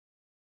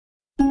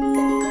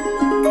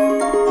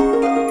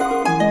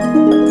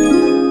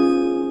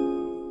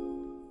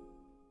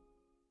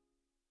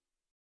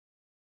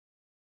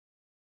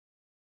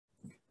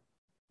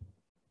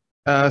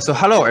So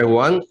hello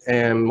everyone,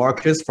 I'm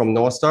Marcus from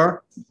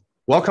NovaStar.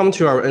 Welcome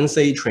to our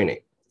NCE training.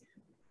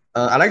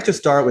 I'd like to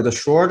start with a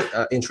short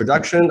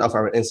introduction of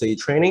our NCE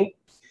training.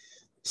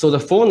 So the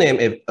full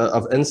name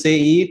of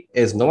NCE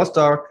is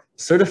NovaStar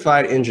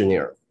Certified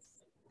Engineer.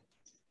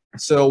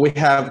 So we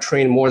have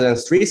trained more than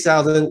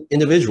 3,000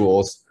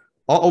 individuals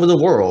all over the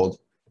world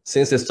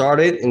since it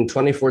started in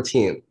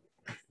 2014.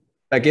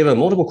 I given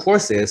multiple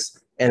courses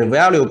and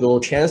valuable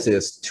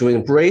chances to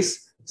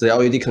embrace the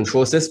LED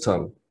control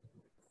system.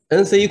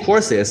 NCE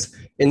courses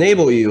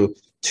enable you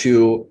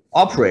to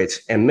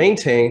operate and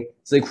maintain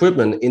the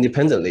equipment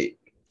independently.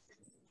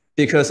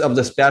 Because of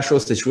the special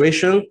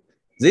situation,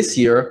 this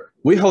year,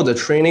 we hold the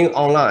training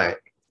online.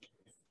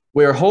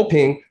 We are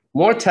hoping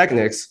more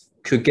techniques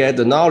could get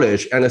the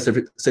knowledge and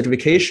the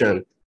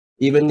certification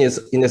even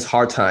in this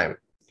hard time.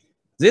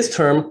 This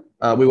term,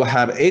 we will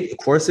have 8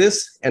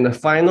 courses and a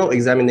final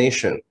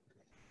examination.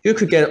 You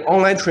could get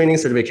online training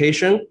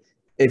certification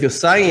if you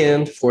sign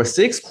in for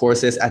 6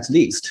 courses at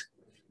least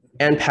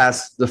and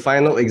pass the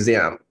final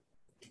exam.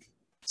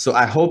 So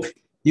I hope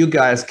you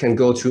guys can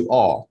go to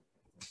all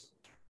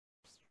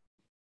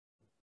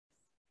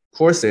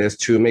courses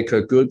to make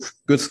a good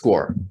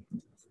score.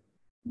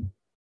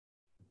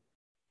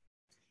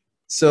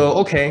 So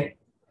okay,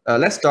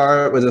 let's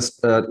start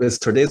with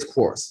today's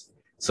course.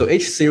 So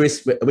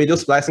H-Series video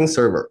splicing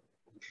server.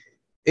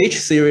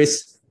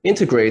 H-Series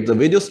integrate the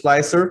video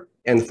splicer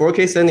and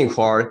 4K sending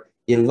card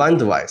in one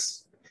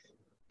device.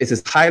 It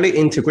is highly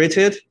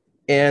integrated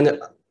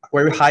and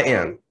very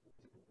high-end.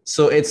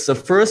 So it's the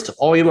first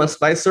all-in-one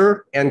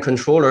splicer and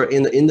controller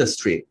in the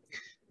industry,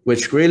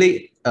 which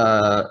really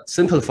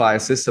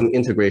simplifies system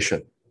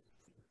integration.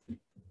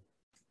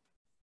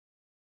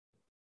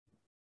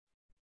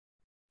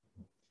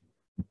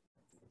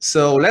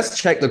 So let's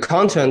check the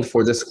content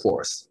for this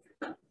course.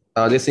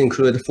 This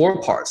includes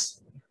 4 parts,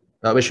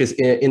 which is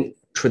in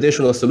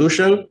traditional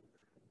solution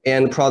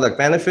and product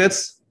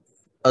benefits,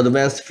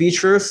 advanced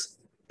features,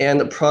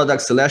 and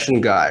product selection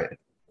guide.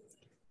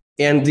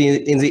 And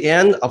in the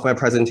end of my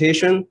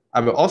presentation, I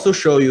will also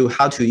show you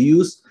how to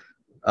use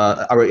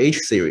our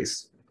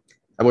H-Series.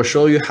 I will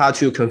show you how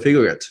to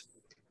configure it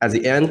at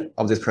the end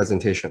of this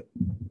presentation.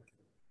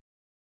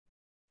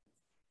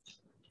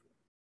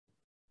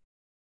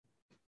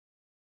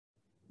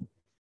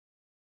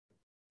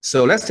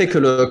 So let's take a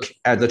look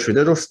at the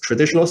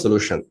traditional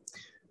solution.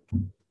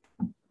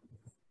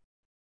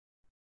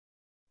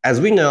 As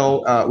we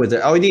know, with the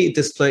LED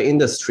display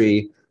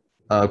industry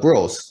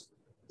growth,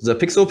 the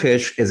pixel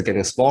pitch is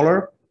getting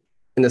smaller,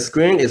 and the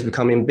screen is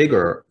becoming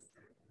bigger,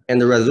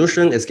 and the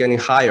resolution is getting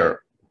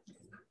higher.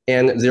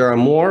 And there are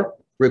more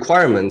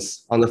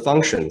requirements on the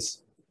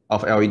functions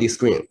of LED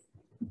screen.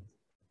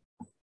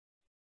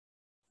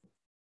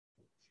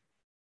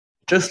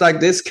 Just like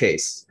this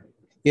case.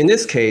 In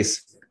this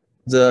case,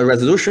 the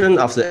resolution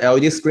of the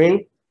LED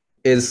screen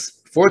is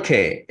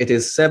 4K. It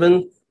is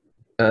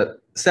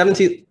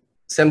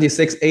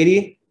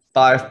 7680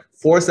 by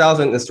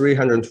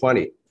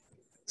 4320.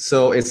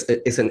 So it's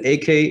an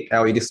 8K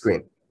LED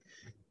screen.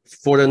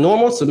 For the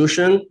normal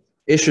solution,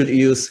 it should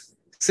use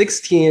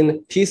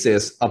 16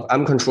 pieces of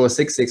M-Control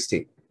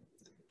 660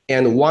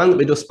 and 1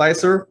 video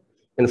splicer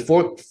and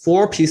 4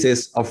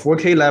 pieces of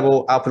 4K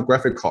level output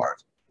graphic card.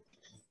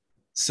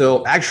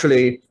 So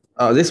actually,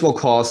 this will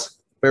cause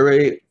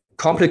very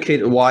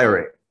complicated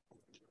wiring.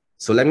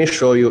 So let me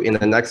show you in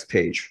the next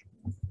page.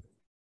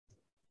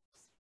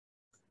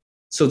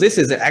 So this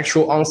is the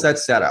actual on-set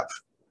setup.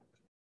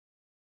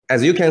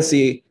 As you can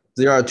see,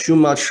 there are too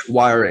much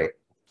wiring.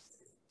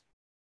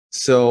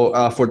 So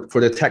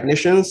for the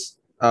technicians,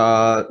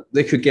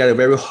 they could get a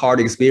very hard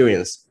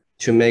experience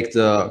to make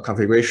the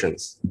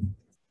configurations.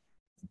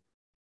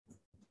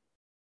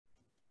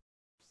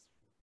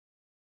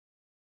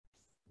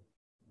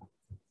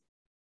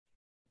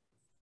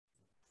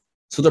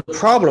 So the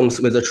problems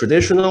with the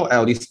traditional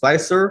LED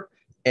splicer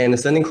and the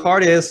sending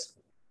card is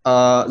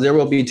there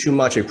will be too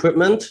much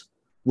equipment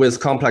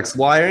with complex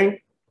wiring.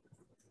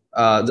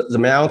 The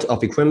amount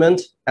of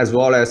equipment, as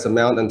well as the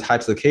amount and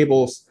types of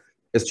cables,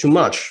 is too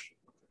much.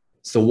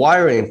 So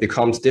wiring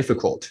becomes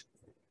difficult,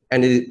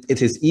 and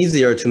it is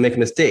easier to make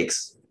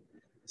mistakes.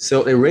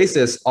 So it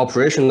raises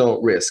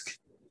operational risk.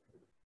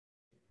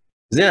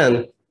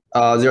 Then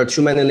there are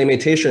too many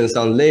limitations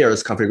on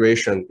layers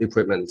configuration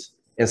equipment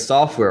and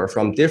software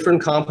from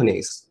different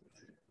companies.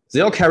 They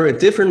all carry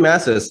different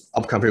methods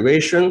of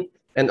configuration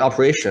and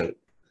operation.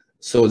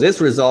 So this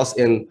results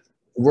in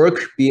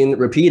work being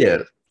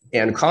repeated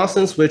and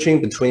constant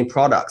switching between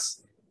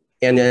products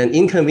and an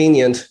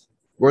inconvenient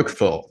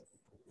workflow.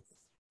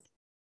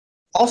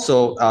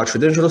 Also,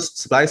 traditional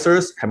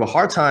splicers have a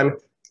hard time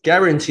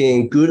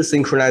guaranteeing good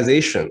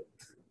synchronization,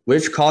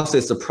 which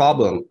causes a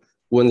problem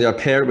when they are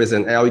paired with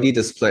an LED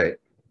display.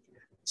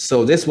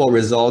 So this will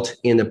result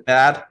in a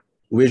bad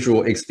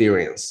visual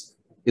experience,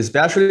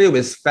 especially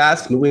with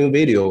fast-moving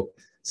video,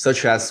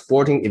 such as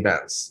sporting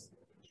events.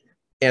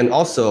 And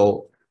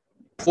also,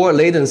 poor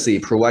latency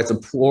provides a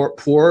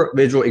poor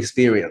visual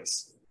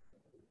experience.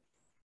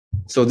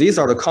 So these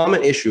are the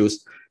common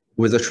issues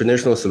with a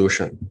traditional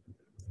solution.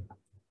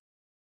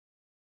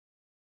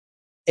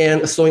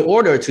 And so in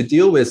order to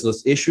deal with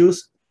those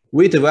issues,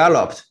 we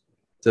developed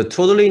the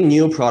totally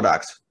new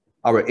product,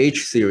 our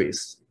H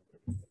series.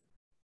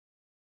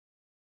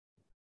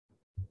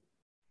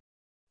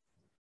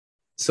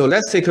 So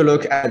let's take a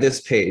look at this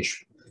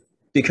page,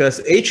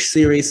 because H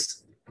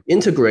series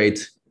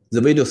integrate the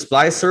video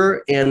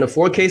splicer and the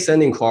 4K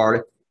sending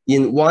card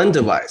in one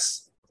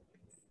device.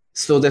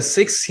 So the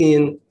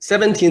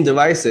 17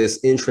 devices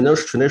in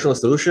traditional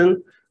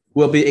solution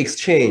will be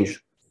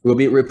exchanged, will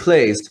be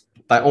replaced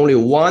by only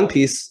one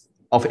piece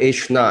of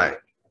H9.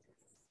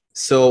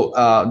 So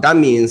that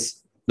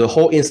means the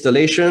whole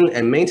installation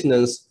and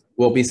maintenance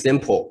will be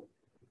simple,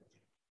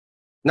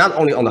 not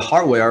only on the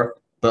hardware,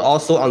 but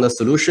also on the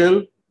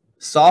solution,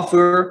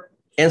 software,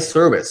 and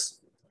service.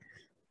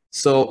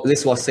 So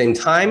this will save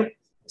time,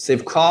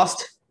 save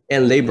cost,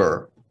 and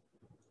labor.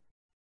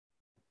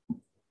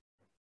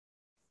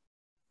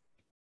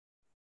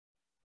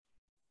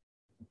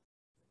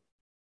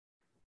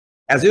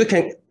 As you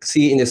can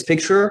see in this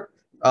picture,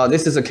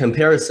 this is a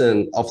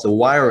comparison of the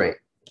wiring.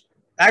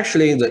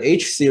 Actually, the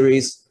H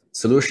series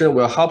solution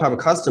will help our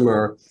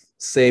customer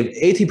save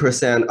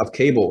 80% of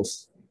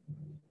cables,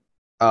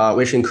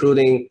 which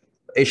including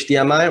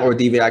HDMI or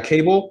DVI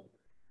cable,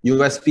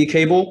 USB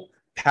cable,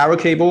 power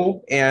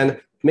cable, and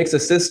makes the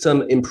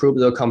system improve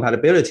the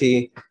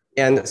compatibility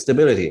and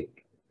stability.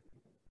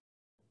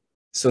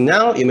 So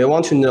now you may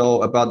want to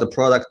know about the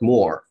product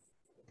more.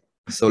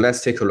 So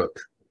let's take a look.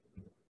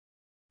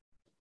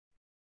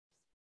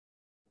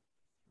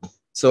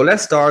 So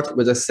let's start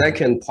with the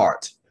second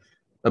part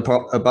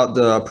about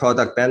the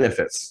product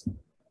benefits.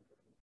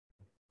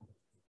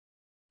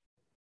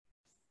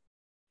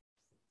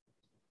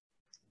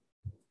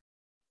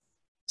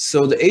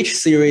 So the H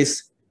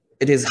series,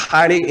 it is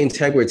highly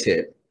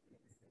integrated.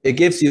 It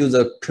gives you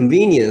the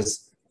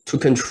convenience to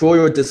control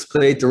your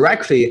display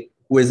directly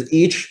with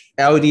each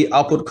LED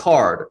output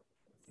card.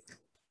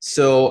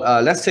 So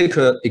let's take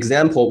an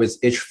example with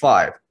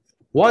H5.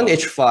 One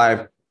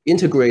H5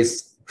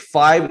 integrates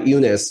 5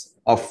 units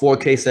of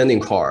 4K sending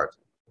card.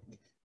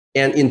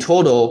 And in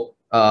total,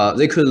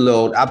 they could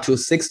load up to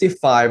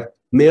 65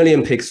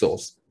 million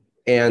pixels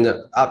and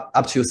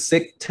up to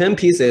 10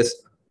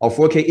 pieces of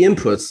 4K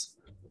inputs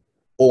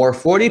or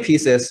 40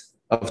 pieces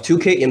of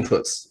 2K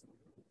inputs.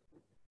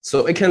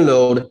 So it can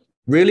load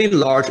really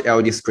large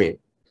LED screen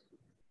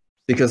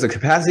because the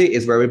capacity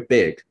is very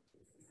big.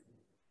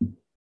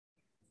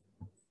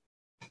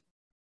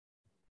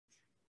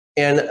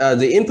 And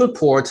the input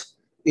port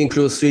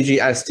includes 3G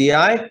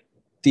SDI,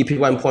 DP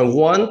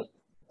 1.1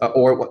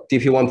 or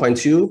DP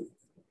 1.2,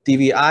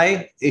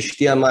 DVI,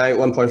 HDMI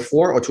 1.4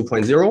 or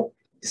 2.0,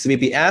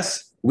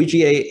 CVBS,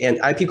 VGA, and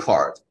IP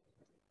card.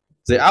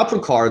 The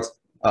output cards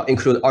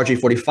include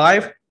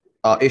RJ45,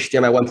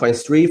 HDMI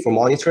 1.3 for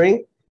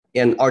monitoring,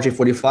 and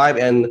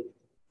RJ45 and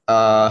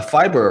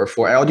fiber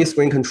for LED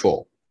screen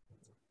control.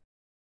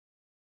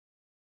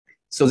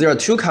 So there are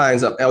two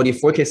kinds of LED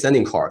 4K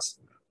sending cards.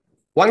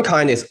 One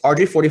kind is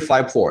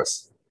RJ45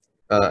 ports,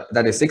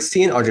 that is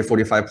 16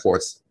 RJ45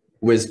 ports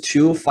with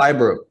 2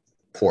 fiber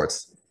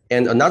ports.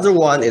 And another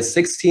one is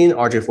 16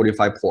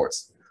 RJ45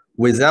 ports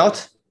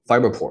without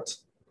fiber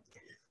ports.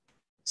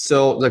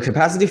 So the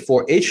capacity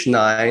for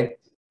H9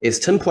 is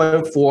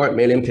 10.4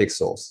 million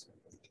pixels.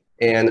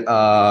 And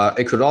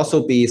it could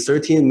also be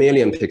 13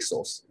 million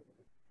pixels.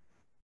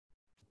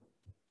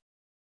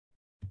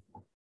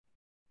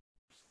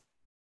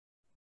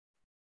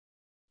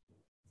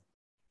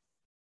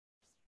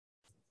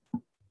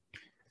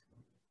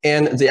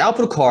 And the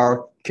output card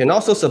can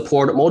also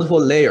support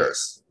multiple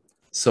layers.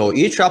 So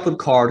each output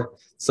card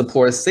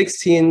supports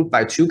 16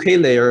 by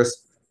 2K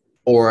layers,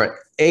 or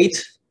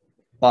 8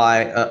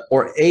 by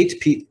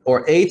 4K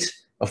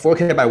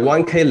by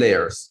 1K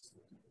layers,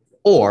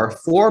 or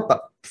 4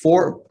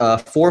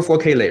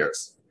 4K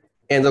layers.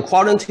 And the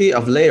quantity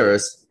of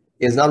layers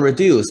is not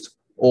reduced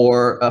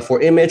or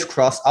for image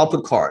cross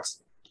output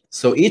cards.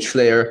 So each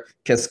layer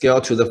can scale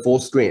to the full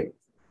screen.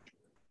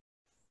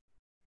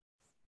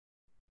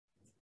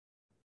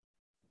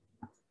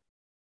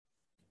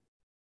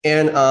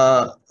 And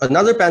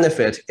another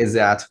benefit is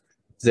that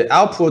the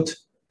output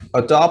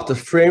adopt the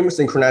frame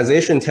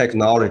synchronization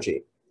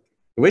technology,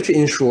 which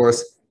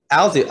ensures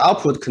as the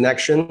output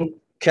connection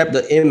kept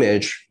the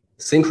image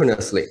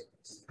synchronously.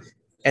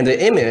 And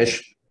the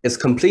image is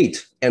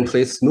complete and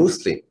plays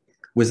smoothly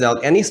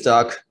without any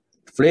stuck,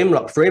 frame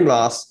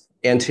loss,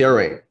 and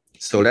tearing.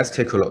 So let's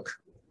take a look.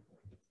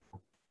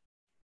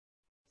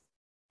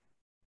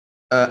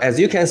 As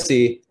you can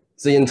see,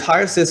 the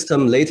entire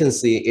system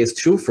latency is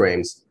 2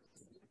 frames,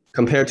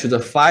 compared to the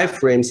 5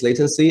 frames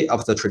latency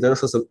of the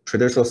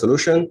traditional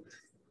solution.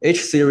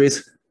 H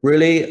series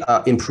really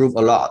improve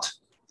a lot.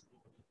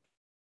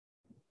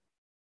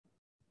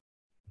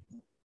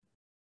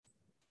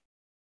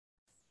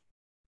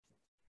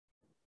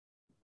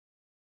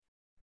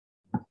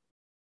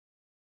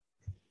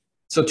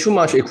 So too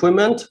much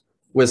equipment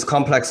with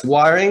complex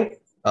wiring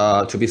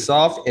to be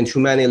solved and too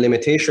many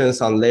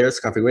limitations on layers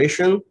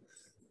configuration.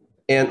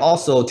 and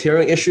also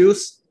tearing issues.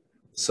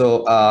 So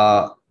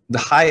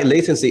the high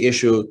latency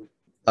issue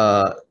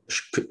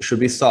should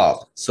be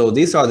solved. So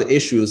these are the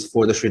issues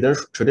for the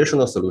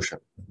traditional solution.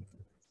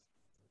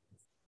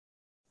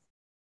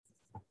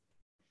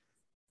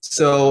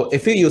 So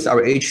if you use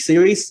our H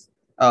series,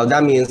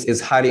 that means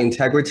it's highly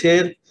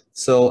integrated.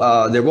 So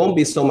there won't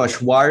be so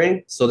much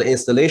wiring. So the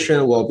installation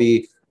will be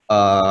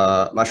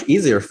much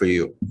easier for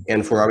you and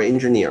for our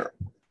engineer.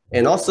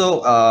 And also,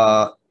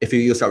 if you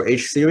use our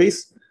H series,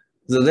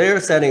 the layer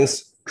settings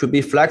could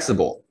be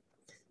flexible.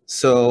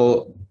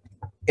 So,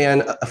 and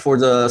for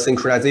the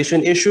synchronization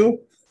issue,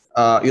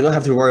 you don't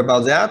have to worry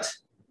about that.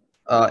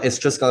 It's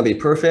just going to be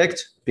perfect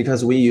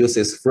because we use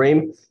this frame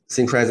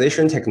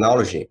synchronization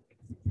technology.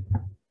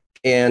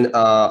 And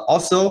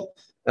also,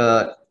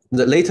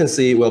 the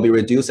latency will be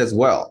reduced as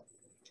well.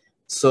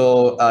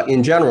 So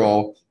in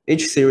general,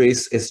 H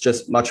series is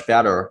just much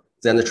better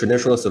than the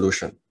traditional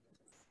solution.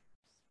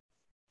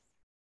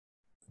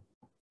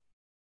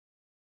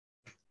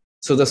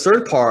 So the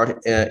third part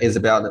is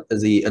about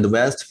the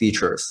advanced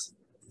features.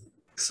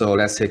 So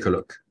let's take a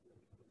look.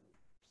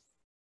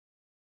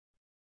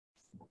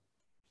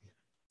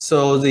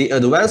 So the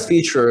advanced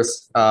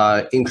features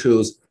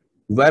includes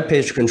web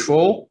page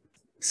control,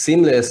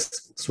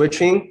 seamless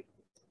switching,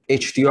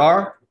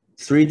 HDR,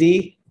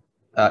 3D,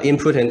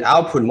 input and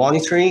output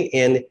monitoring,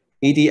 and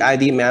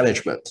EDID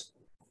management.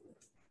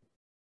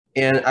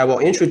 And I will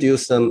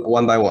introduce them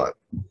one by one.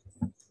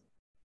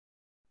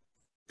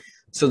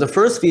 So the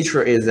first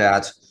feature is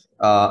that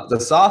the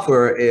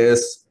software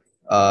is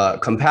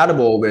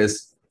compatible with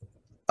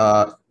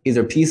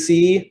either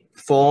PC,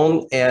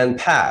 phone, and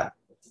pad.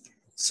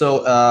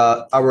 So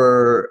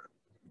our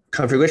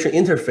configuration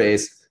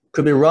interface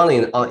could be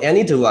running on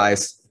any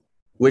device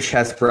which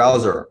has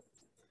browser.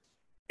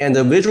 And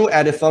the visual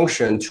edit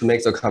function to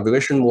make the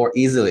configuration more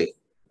easily.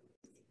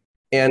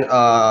 And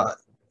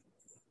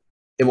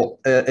it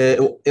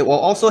will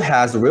also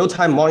has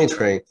real-time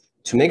monitoring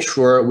to make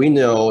sure we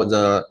know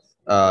the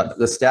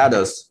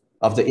status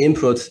of the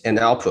input and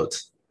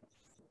output.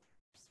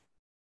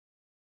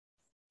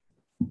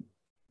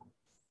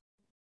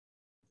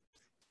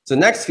 The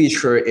next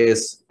feature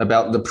is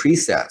about the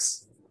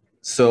presets.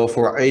 So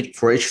for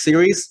H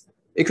series,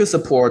 it could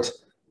support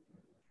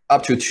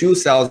up to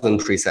 2,000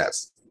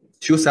 presets.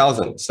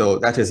 2,000, so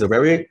that is a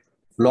very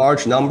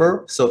large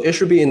number. So it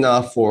should be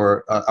enough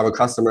for our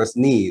customers'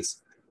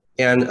 needs.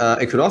 And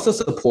it could also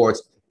support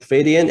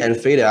fade in and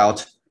fade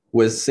out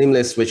with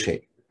seamless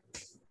switching.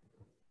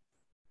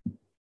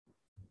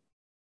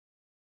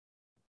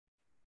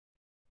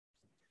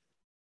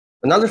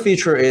 Another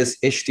feature is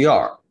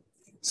HDR.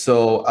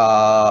 So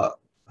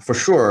for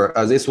sure,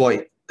 this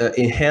will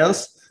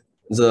enhance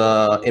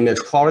the image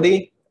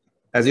quality.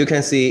 As you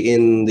can see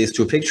in these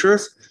two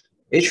pictures,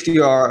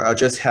 HDR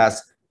just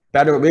has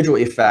better visual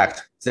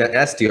effect than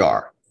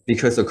SDR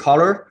because the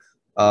color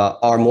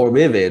are more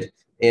vivid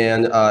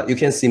and you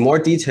can see more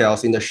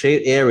details in the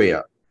shade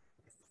area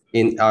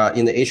in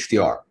the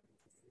HDR.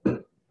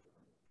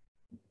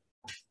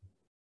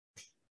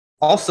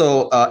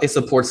 Also, it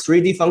supports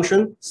 3D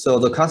function, so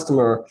the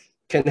customer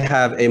can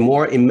have a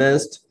more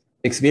immense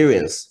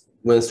experience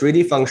when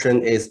 3D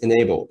function is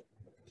enabled.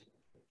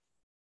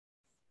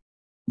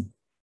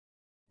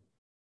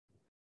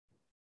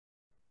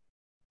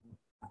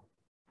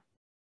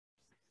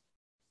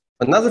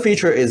 Another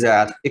feature is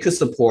that it could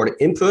support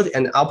input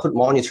and output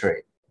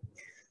monitoring.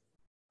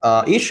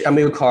 Each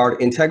MU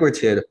card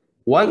integrated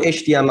one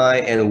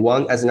HDMI and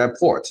one Ethernet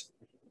port,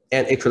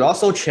 and it could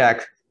also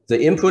check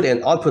the input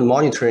and output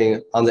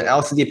monitoring on the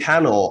LCD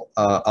panel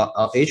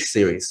on H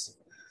series.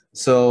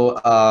 So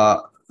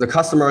the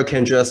customer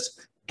can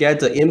just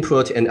get the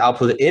input and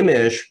output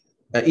image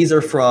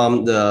either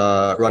from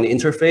the running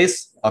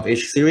interface of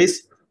H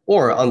series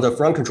or on the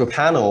front control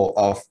panel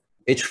of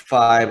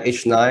H5,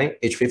 H9,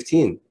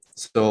 H15.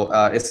 So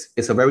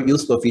it's a very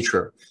useful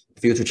feature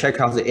for you to check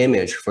out the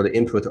image for the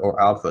input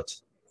or output.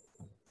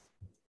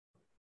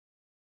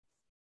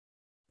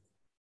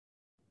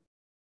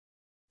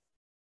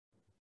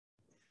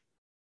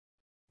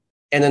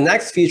 And the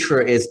next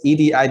feature is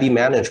EDID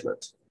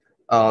management.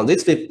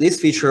 This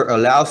feature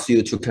allows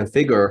you to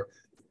configure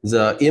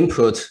the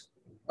input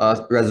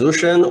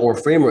resolution or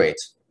frame rate.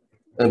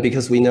 And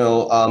because we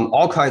know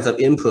all kinds of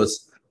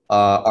inputs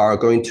are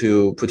going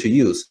to put to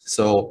use.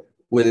 So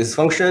with this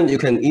function, you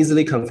can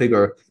easily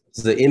configure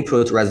the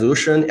input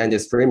resolution and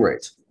its frame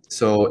rate.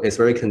 So it's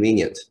very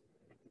convenient.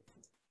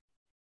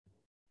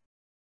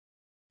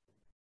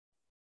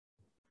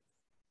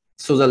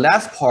 So the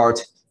last part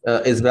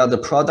is about the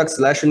product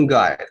selection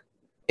guide.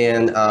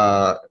 And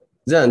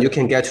then you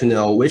can get to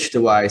know which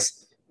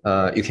device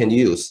you can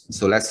use.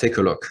 So let's take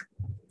a look.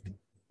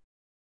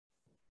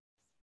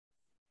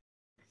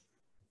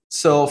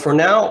 So for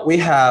now, we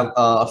have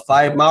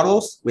 5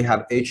 models. We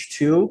have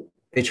H2,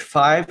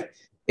 H5,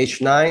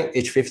 H9,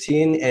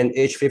 H15, and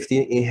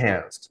H15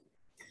 enhanced.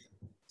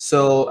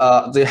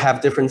 So they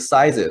have different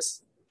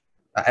sizes.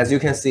 As you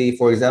can see,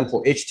 for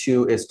example,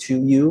 H2 is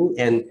 2U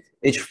and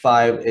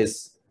H5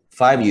 is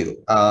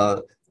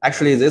 5U.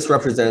 Actually, this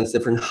represents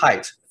different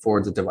height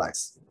for the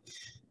device.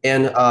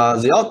 And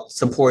they all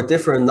support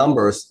different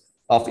numbers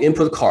of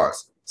input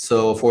cards.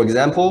 So for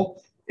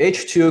example,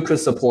 H2 could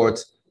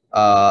support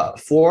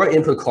 4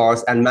 input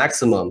cards and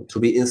maximum to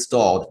be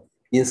installed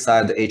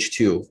inside the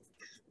H2.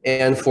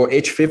 And for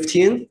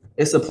H15,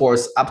 it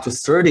supports up to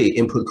 30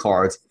 input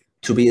cards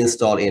to be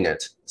installed in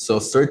it. So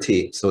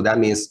 30, so that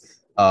means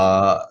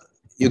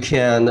you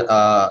can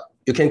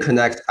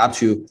connect up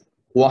to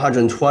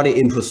 120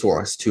 input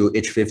source to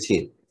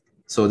H15.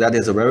 So that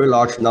is a very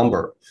large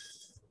number.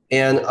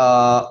 And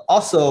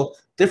also,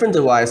 different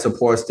device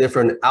supports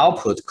different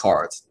output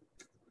cards.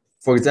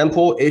 For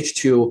example,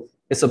 H2,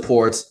 it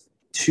supports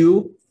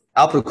 2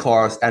 output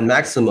cards and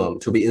maximum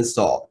to be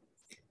installed.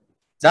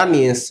 That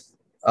means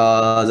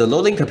the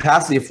loading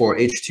capacity for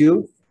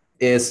H2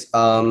 is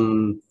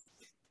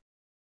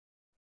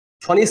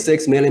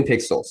 26 million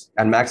pixels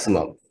at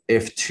maximum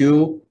if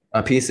 2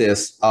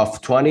 pieces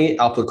of 20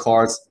 output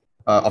cards,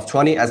 of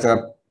 20 as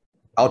their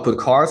output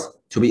cards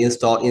to be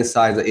installed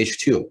inside the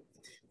H2.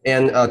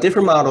 And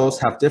different models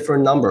have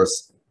different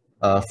numbers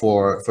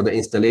for the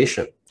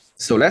installation.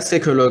 So let's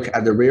take a look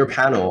at the rear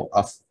panel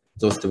of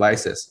those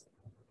devices.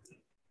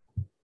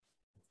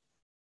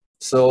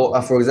 So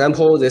for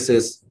example, this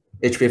is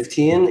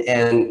H15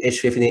 and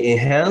H15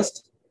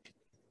 enhanced.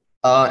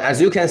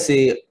 As you can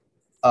see,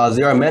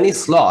 there are many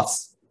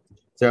slots.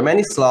 There are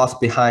many slots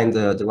behind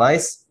the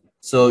device.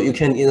 So you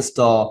can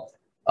install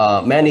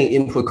many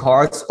input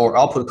cards or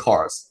output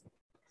cards.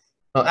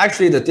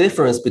 Actually, the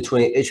difference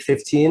between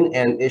H15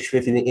 and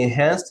H15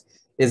 enhanced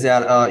is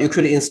that you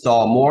could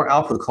install more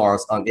output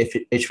cards on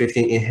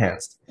H15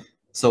 enhanced.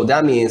 So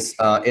that means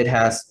it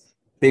has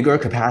bigger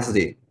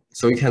capacity.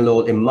 So you can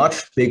load a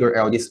much bigger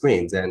LED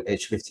screen than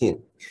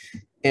H15.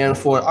 And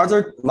for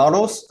other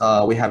models,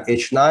 we have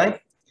H9.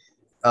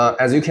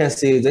 As you can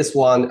see, this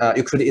one,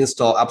 you could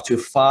install up to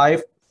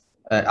 5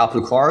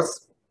 output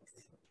cards.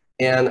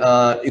 And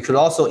you could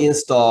also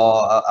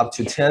install up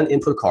to 10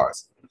 input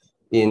cards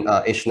in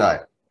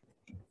H9.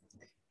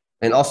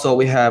 And also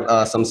we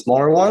have some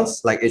smaller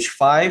ones like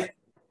H5.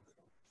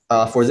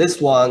 For this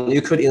one,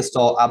 you could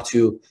install up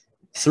to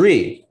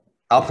 3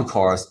 output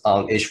cards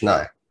on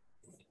H9.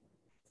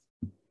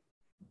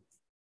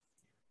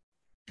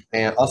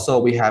 And also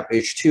we have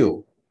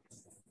H2.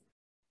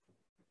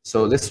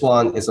 So this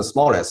one is the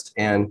smallest,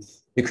 and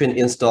you can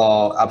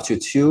install up to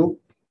 2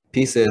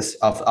 pieces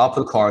of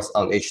output cards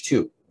on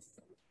H2.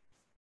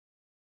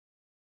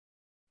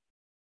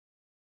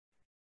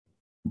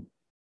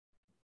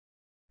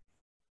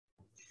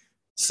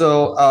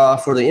 So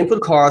for the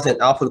input cards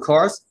and output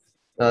cards,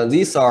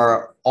 these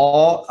are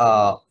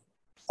all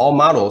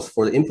models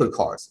for the input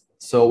cards.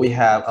 So we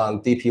have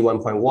DP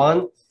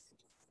 1.1,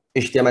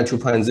 HDMI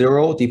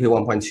 2.0, DP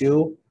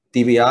 1.2,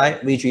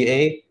 DVI,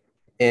 VGA,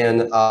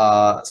 and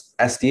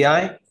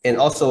SDI, and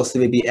also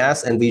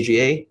CVBS and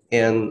VGA,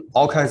 and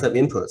all kinds of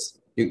inputs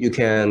you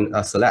can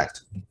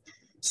select.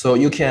 So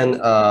you can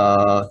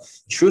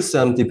choose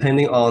them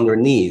depending on your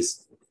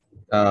needs,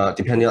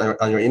 depending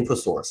on your input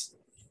source.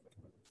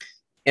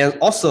 And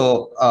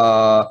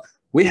also,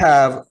 we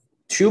have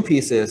 2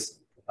 pieces,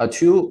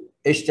 2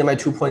 HDMI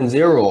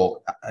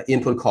 2.0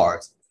 input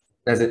cards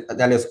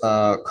that is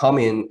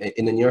coming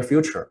in the near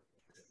future.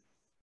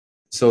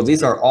 So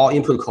these are all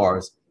input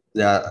cards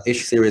that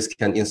H-Series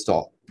can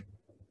install.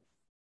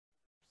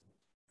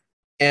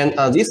 And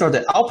these are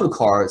the output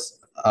cards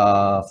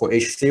for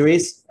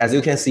H-Series. As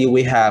you can see,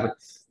 we have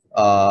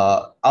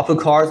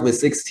output cards with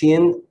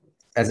 16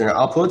 as their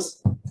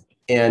outputs,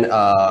 and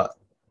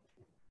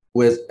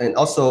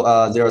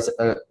also there's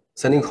a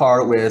sending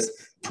card with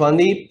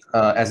 20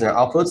 as their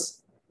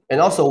outputs,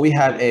 and also we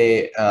have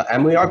a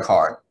MVR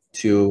card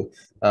to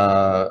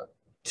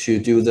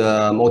do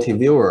the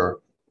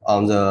multi-viewer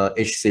on the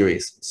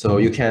H-Series. So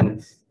you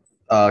can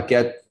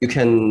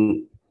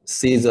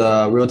see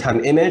the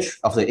real-time image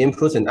of the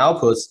inputs and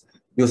outputs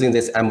using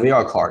this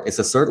MVR card. It's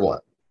the third one.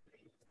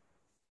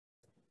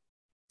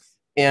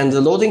 And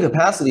the loading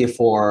capacity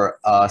for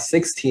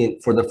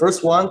 16 for the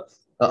first one,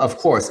 of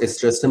course, it's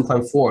just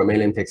 10.4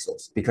 million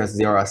pixels because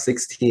there are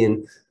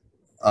 16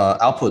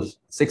 outputs,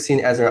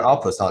 16 other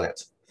outputs on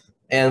it.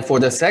 And for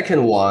the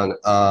second one,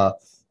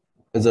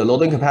 the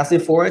loading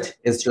capacity for it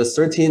is just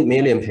 13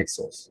 million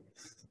pixels.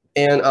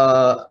 And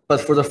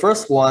but for the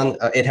first one,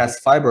 it has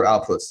fiber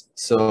outputs.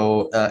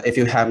 So if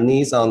you have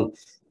needs on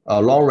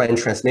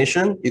long-range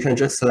transmission, you can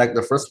just select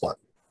the first one.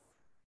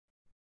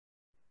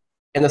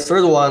 And the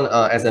third one,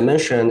 as I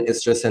mentioned,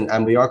 is just an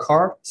MVR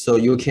card. So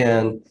you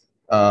can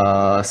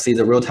see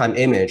the real-time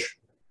image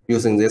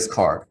using this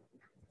card.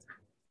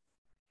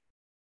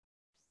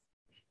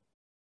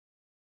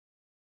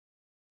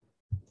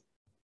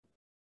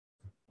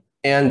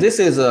 And this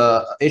is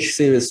a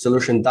H-Series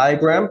solution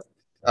diagram.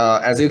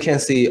 As you can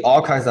see,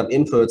 all kinds of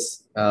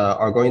inputs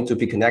are going to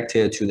be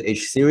connected to the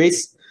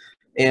H-Series.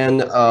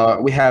 And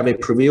we have a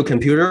preview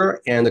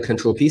computer and a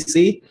control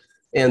PC.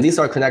 And these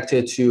are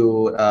connected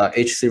to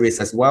H-Series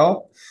as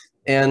well.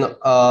 And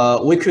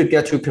we could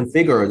get to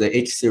configure the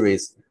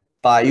H-Series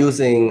by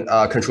using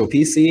Control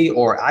PC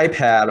or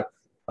iPad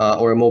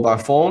or a mobile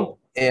phone,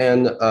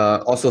 and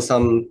also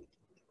some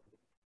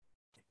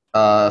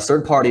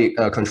third-party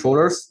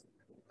controllers.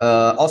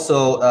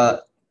 Also,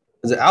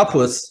 the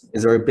outputs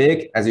is very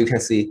big, as you can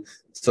see.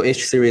 So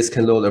each series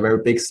can load a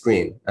very big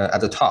screen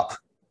at the top.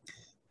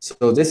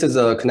 So this is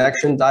a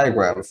connection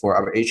diagram for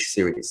our H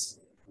series.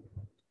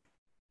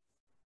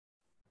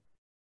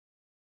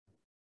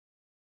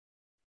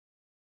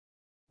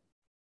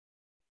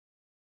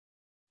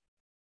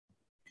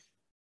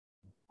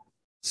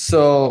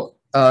 So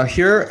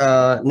here,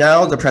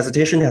 now the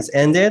presentation has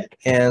ended.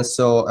 And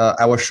so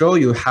I will show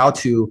you how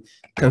to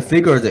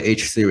configure the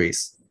H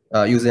series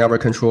using our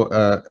control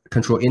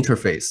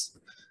interface.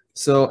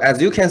 So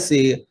as you can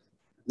see,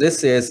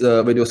 this is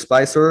the video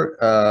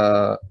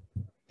splicer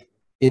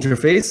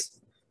interface.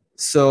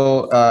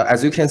 So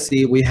as you can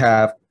see, we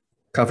have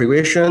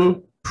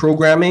configuration,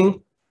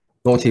 programming,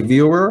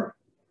 multi-viewer,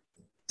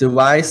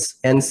 device,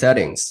 and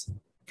settings.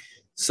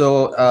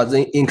 So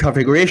in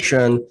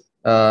configuration,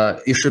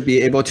 you should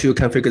be able to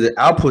configure the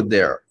output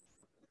there.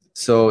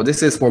 So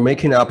this is for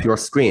making up your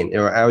screen,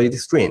 your LED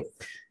screen.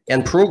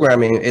 And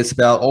programming is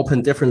about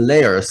open different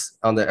layers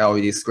on the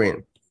LED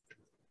screen.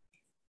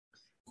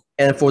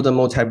 And for the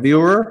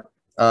multi-viewer,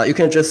 you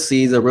can just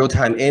see the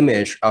real-time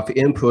image of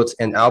input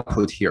and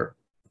output here.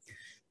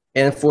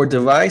 And for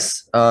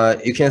device,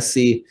 you can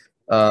see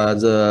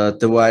the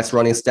device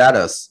running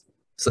status.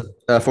 So,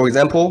 for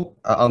example,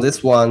 on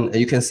this one,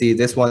 you can see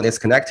this one is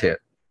connected.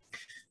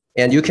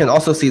 And you can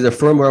also see the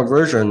firmware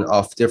version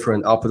of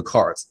different output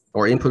cards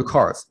or input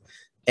cards.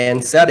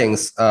 And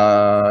settings,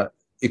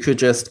 you could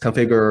just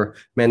configure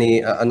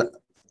many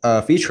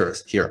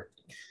features here.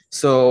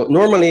 So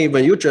normally,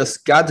 when you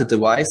just got the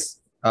device,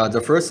 the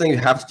first thing you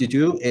have to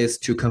do is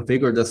to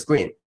configure the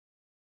screen.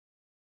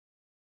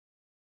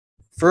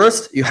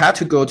 First, you have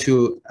to go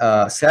to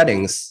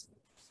settings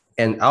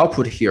and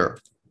output here.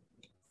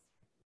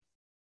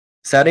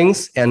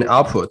 Settings and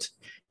output.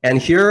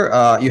 And here,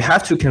 you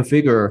have to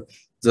configure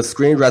the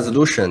screen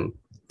resolution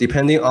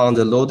depending on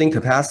the loading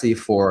capacity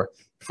for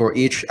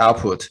each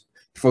output.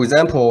 For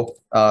example,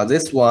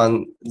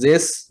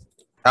 this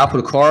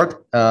output card,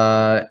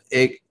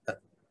 it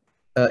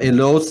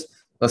loads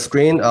a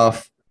screen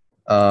of,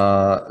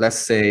 let's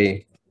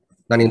say,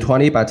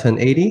 1920 by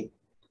 1080.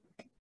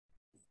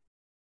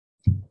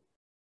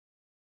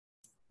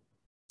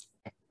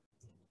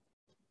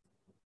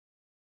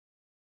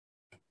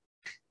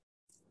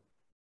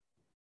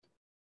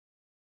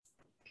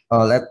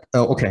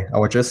 Okay, I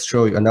will just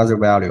show you another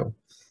value.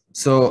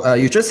 So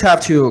you just have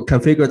to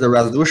configure the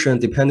resolution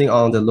depending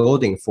on the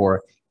loading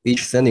for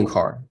each sending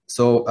card.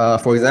 So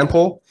for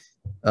example,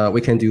 we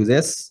can do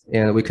this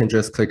and we can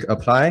just click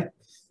apply.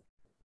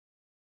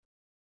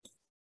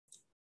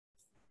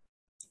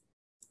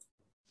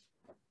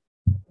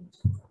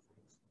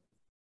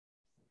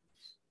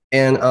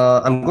 And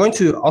I'm going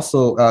to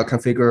also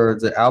configure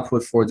the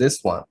output for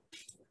this one.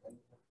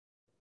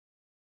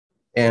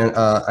 And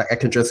I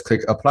can just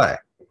click apply.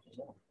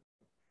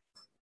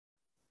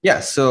 Yeah,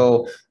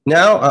 so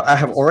now I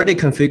have already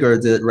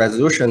configured the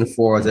resolution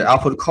for the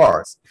output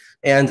cards.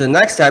 And the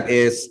next step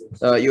is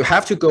you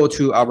have to go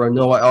to our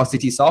Nova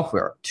LCT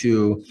software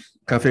to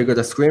configure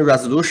the screen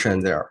resolution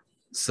there.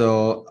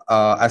 So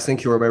I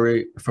think you're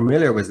very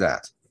familiar with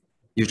that.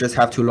 You just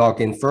have to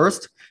log in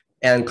first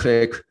and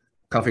click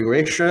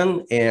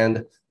configuration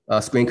and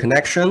screen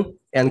connection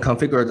and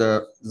configure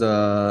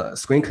the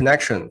screen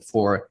connection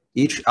for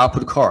each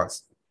output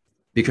cards.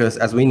 Because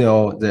as we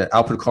know, the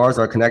output cards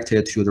are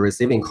connected to the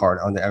receiving card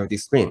on the LED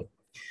screen.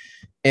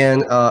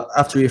 And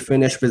after you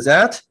finish with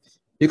that,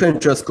 you can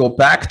just go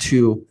back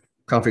to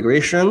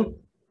configuration.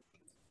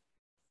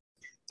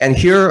 And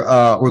here,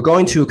 we're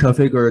going to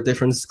configure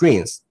different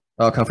screens,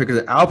 configure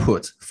the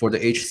output for the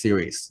H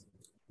series.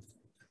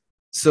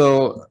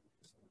 So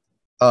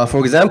for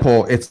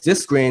example, if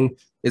this screen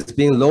is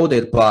being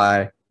loaded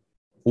by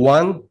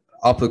one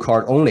output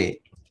card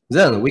only,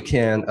 then we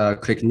can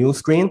click new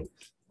screen.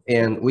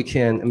 And we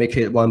can make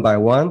it one by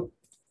one,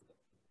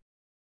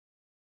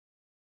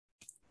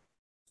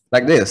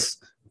 like this.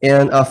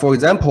 And for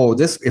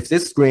example, if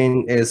this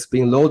screen is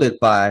being loaded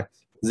by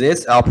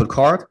this output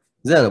card,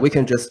 then we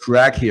can just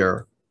drag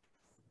here.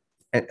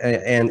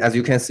 And as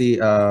you can see,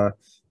 now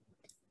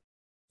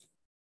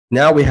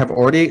we have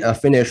already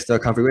finished the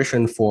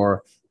configuration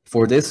for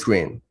this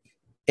screen.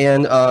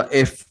 And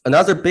if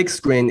another big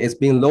screen is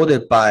being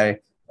loaded by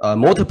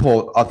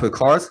multiple output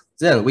cards,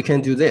 then we can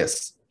do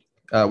this.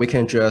 We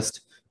can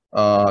just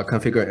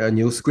configure a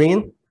new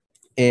screen.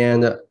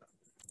 And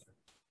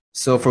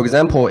so for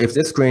example, if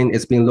this screen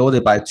is being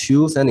loaded by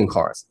two sending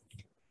cards,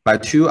 by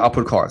two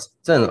output cards,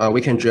 then we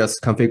can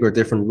just configure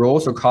different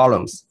rows or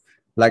columns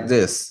like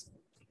this.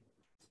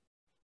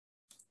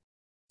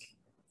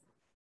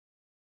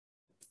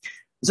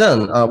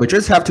 Then we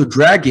just have to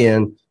drag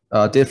in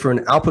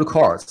different output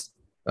cards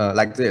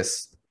like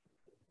this.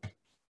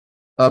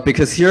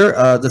 Because here,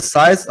 the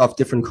size of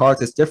different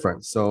cards is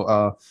different.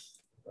 So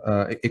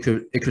it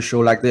could show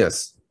like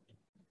this.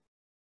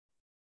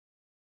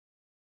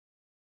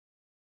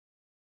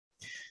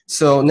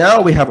 So now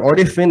we have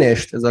already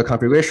finished the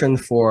configuration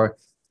for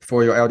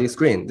your LD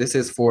screen. This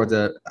is for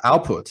the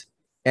output.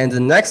 And the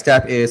next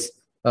step is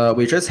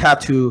we just have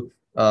to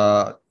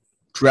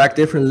drag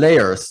different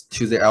layers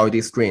to the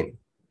LED screen.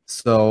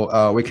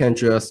 So we can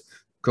just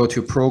go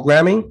to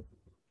programming.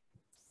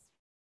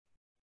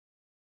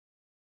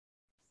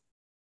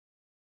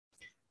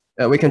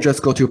 We can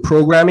just go to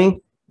programming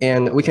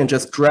and we can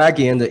just drag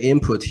in the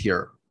input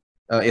here.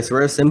 It's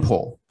very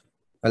simple.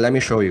 Let me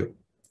show you.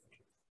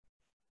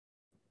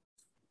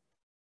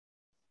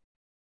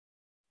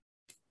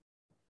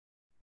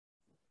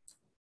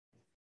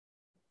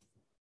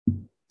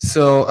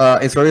 So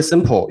it's very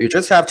simple. You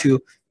just have to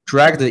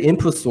drag the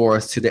input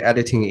source to the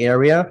editing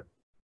area.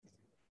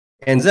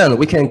 And then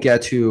we can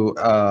get to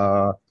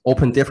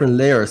open different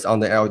layers on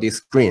the LED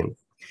screen.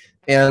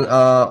 And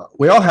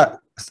we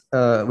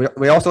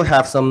also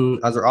have some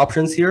other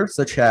options here,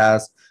 such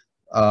as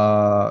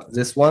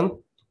this one.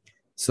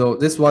 So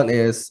this one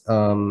is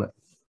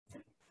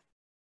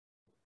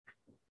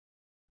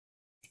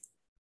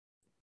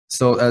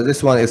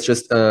this one is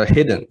just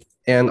hidden.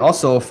 And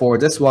also for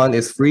this one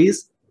is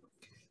freeze.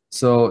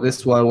 So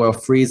this one will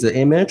freeze the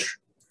image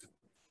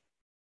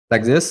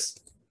like this.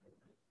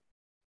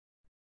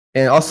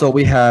 And also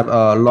we have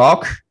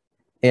lock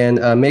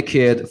and make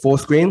it full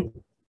screen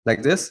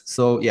like this.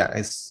 So yeah,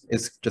 it's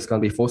just gonna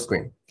be full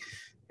screen.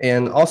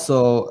 And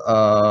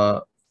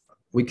also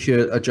we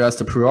could adjust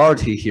the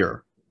priority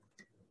here.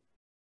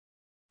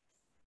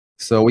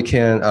 So we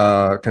can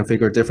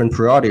configure different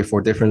priority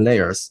for different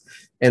layers.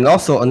 And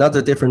also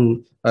another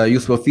different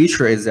useful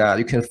feature is that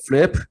you can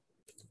flip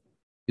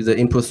the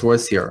input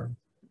source here.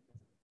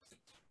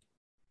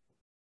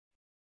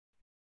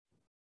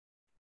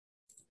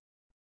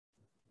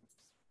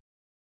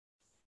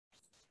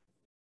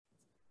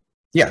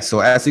 Yeah,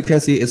 so as you can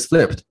see, it's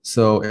flipped.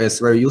 So it's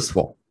very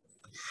useful.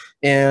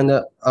 And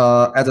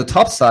at the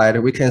top side,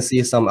 we can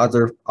see some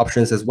other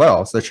options as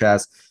well, such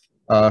as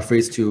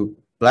freeze to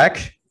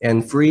black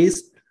and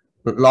freeze,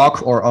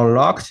 lock or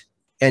unlocked.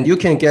 And you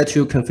can get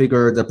to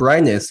configure the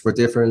brightness for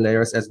different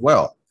layers as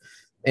well.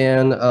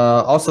 And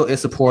also it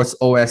supports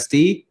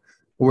OSD,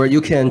 where you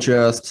can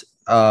just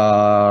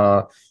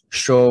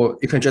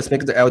you can just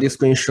make the LED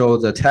screen show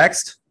the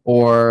text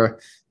or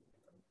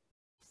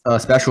a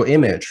special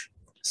image.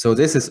 So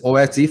this is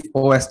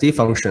OSD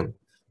function.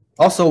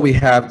 Also, we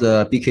have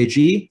the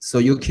BKG, so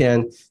you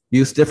can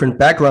use different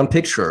background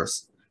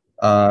pictures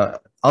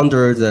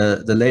under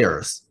the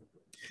layers.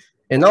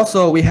 And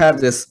also, we have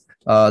this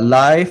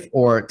live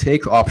or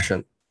take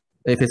option.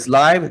 If it's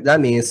live, that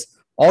means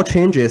all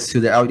changes to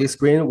the LED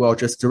screen will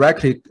just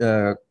directly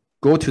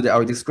go to the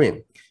LED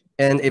screen.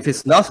 And if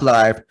it's not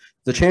live,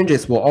 the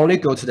changes will only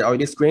go to the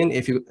LED screen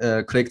if you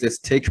click this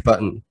take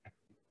button.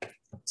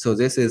 So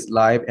this is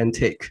live and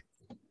take.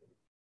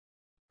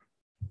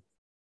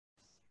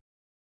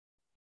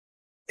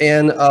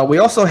 And we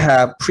also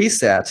have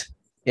preset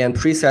and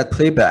preset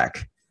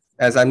playback.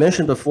 As I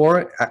mentioned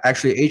before,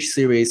 actually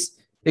H-Series,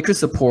 it could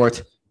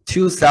support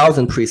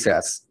 2,000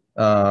 presets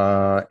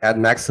at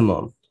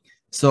maximum.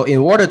 So in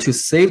order to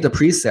save the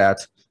preset,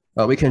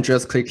 we can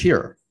just click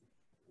here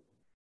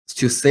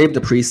to save the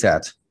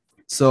preset.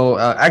 So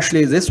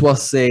actually this will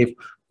save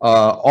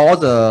all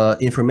the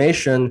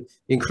information,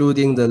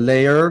 including the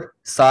layer,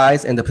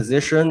 size, and the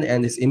position,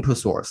 and its input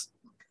source.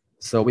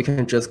 So we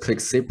can just click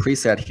save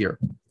preset here.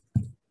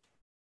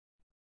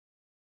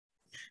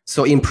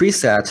 So in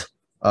preset,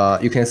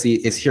 you can see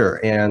it's here,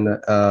 and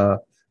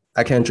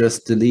I can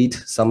just delete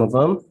some of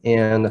them,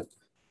 and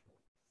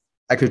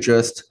I could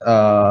just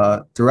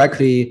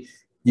directly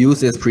use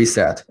this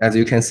preset, as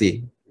you can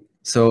see.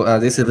 So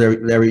this is very,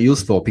 very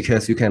useful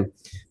because you can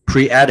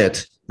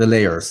pre-edit the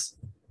layers.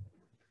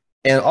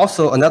 And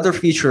also another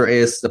feature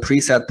is the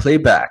preset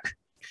playback.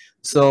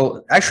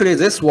 So actually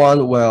this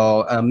one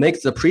will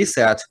make the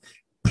preset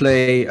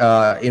play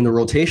in the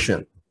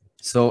rotation.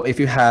 So if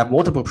you have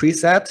multiple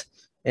presets,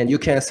 and you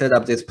can set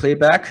up this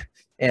playback,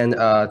 and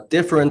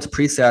different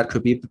preset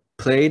could be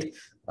played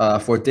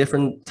for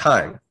different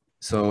time.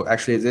 So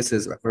actually this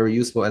is very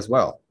useful as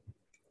well.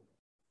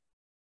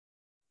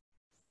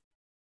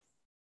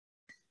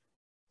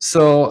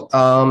 So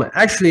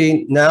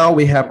actually now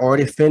we have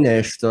already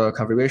finished the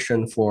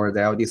configuration for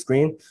the LED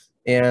screen.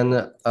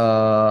 And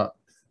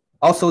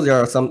also there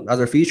are some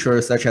other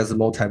features such as the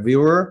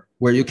multi-viewer,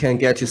 where you can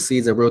get to see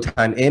the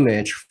real-time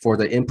image for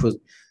the input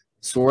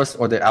source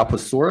or the output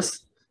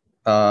source.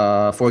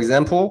 For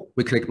example,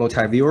 we click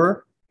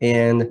multi-viewer,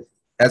 and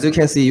as you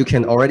can see, you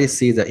can already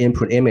see the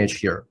input image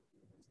here.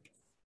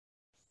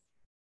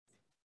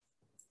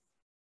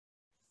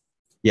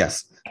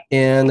 Yes,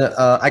 and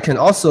I can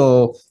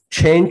also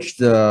change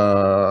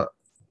the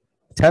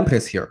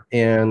templates here,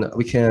 and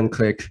we can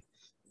click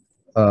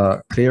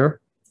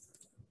clear.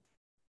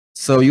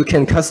 So you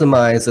can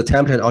customize the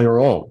template on your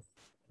own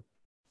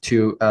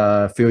to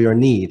fill your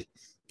need,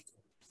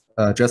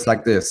 just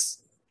like this.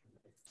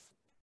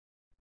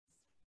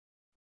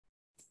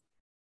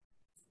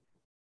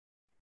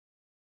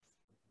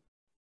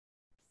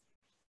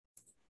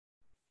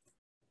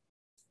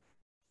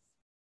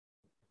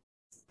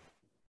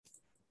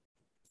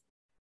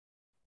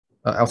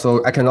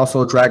 Also, I can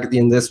also drag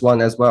in this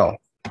one as well.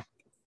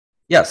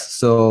 Yes,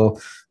 so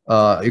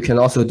you can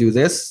also do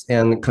this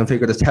and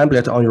configure the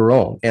template on your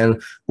own.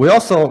 And we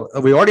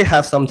already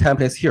have some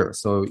templates here,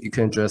 so you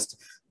can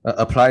just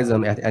apply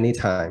them at any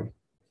time.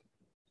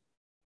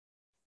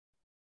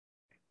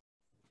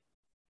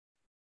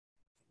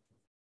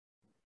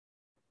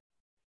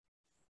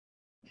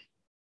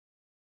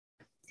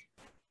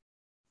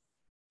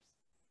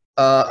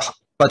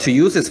 But to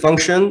use this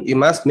function, you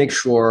must make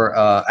sure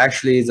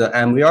actually the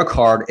MVR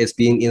card is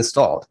being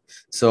installed.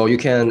 So you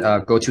can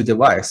go to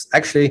device.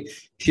 Actually,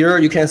 here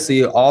you can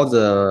see all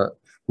the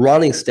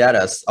running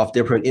status of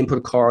different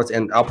input cards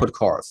and output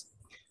cards.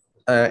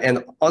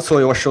 And also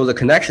it will show the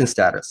connection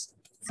status.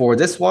 For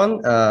this one,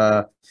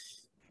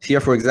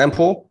 here, for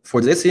example,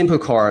 for this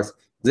input card,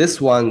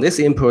 this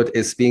input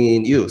is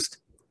being used.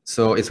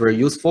 So it's very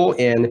useful.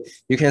 And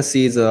you can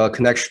see the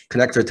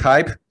connector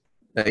type,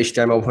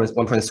 HDMI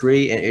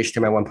 1.3 and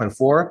HDMI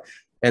 1.4,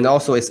 and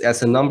also its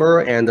SN number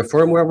and the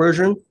firmware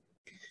version.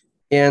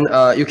 And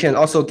you can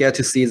also get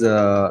to see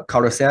the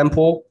color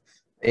sample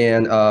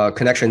and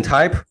connection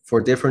type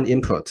for different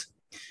input.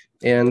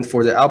 And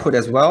for the output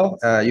as well,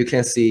 you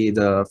can see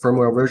the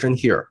firmware version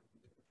here.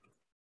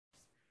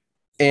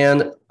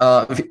 And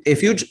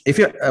if you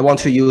want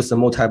to use the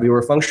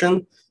multi-viewer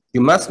function,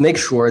 you must make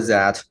sure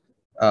that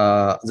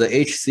the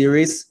H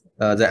series,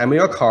 the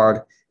MVR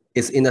card,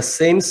 is in the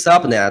same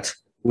subnet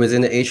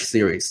within the H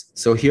series.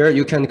 So here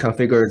you can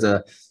configure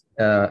the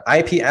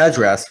IP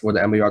address for the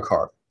MVR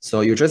card.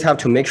 So you just have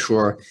to make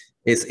sure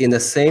it's in the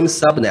same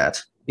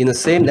subnet, in the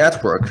same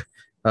network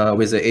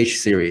with the H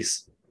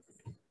series.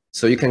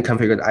 So you can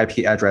configure the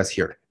IP address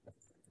here.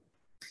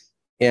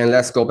 And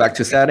let's go back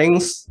to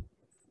settings.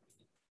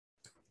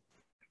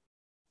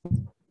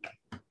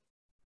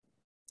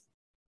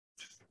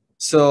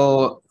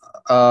 So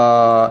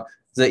the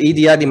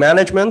EDID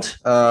management,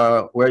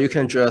 where you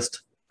can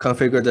just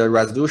configure the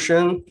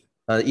resolution,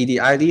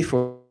 EDID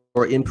for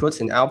inputs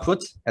and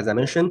outputs, as I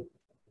mentioned.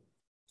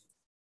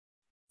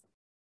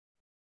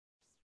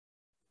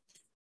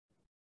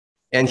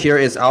 And here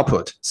is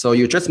output. So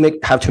you just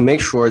have to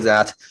make sure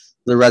that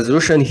the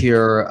resolution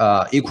here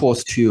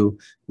equals to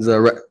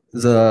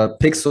the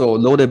pixel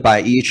loaded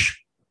by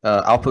each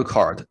output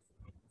card.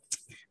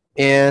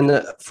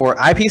 And for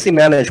IPC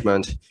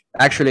management,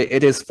 actually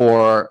it is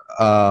for,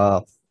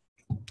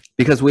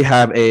 because we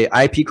have a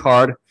IP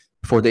card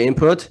for the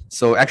input.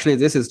 So actually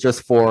this is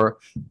just for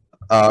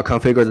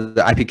configure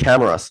the IP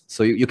cameras.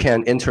 So you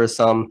can enter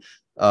some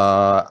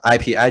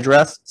IP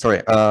address,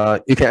 sorry,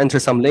 you can enter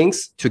some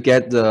links to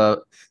get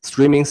the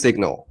streaming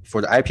signal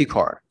for the IP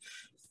card.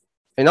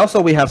 And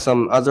also we have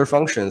some other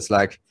functions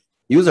like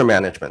user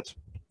management.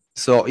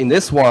 So in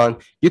this one,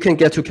 you can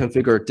get to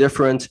configure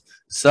different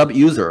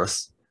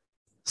sub-users.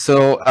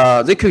 So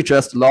they could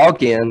just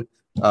log in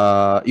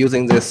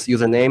using this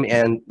username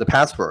and the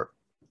password.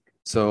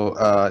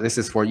 So this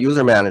is for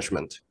user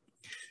management.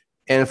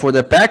 And for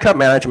the backup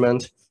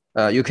management,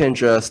 you can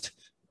just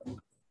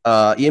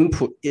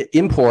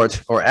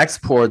import or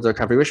export the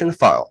configuration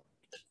file.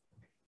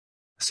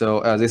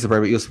 So this is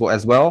very useful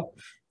as well.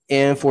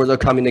 And for the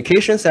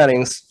communication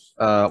settings,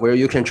 where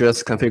you can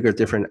just configure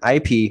different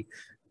IP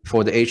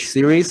for the H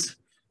series.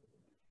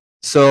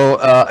 So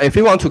if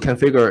you want to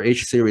configure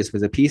H series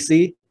with a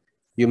PC,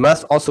 you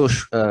must also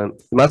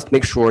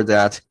make sure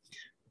that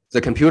the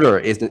computer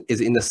is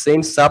in the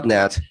same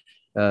subnet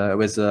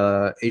with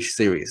the H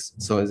series.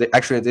 So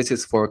actually, this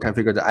is for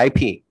configure the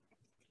IP.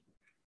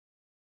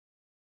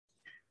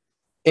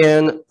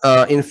 And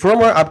in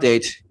firmware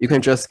update, you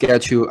can just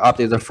get to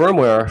update the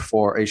firmware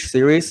for H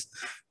series.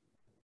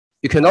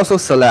 You can also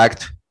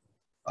select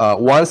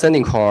one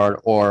sending card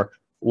or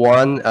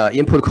one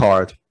input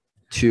card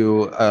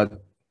to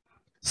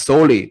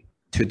solely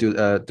to do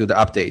the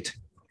update.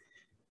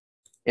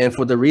 And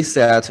for the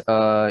reset,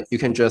 you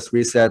can just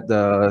reset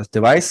the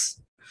device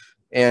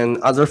and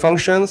other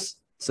functions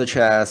such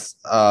as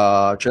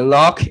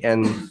genlock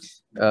and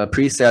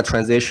preset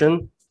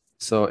transition.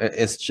 So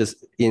it's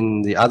just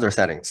in the other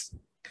settings.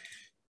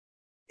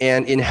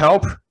 And in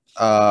help,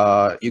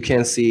 you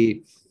can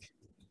see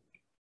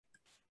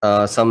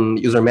some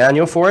user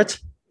manual for it.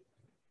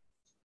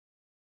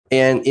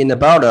 And in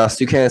About Us,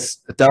 you can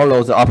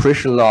download the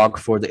operation log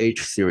for the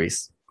H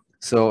series.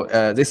 So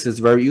this is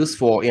very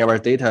useful in our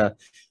data,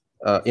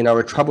 in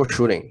our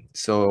troubleshooting.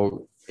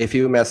 So if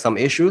you met some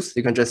issues,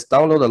 you can just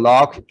download the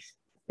log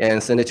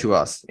and send it to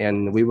us,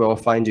 and we will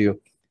find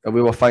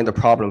the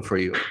problem for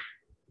you.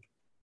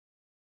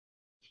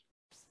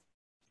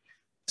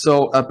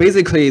 So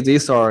basically,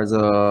 these are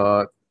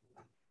the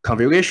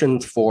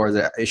configurations for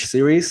the H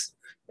series.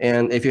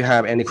 And if you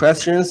have any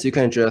questions, you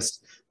can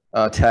just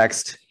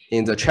text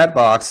in the chat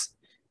box,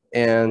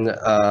 and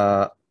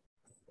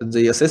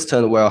the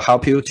assistant will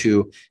help you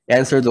to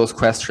answer those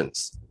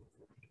questions.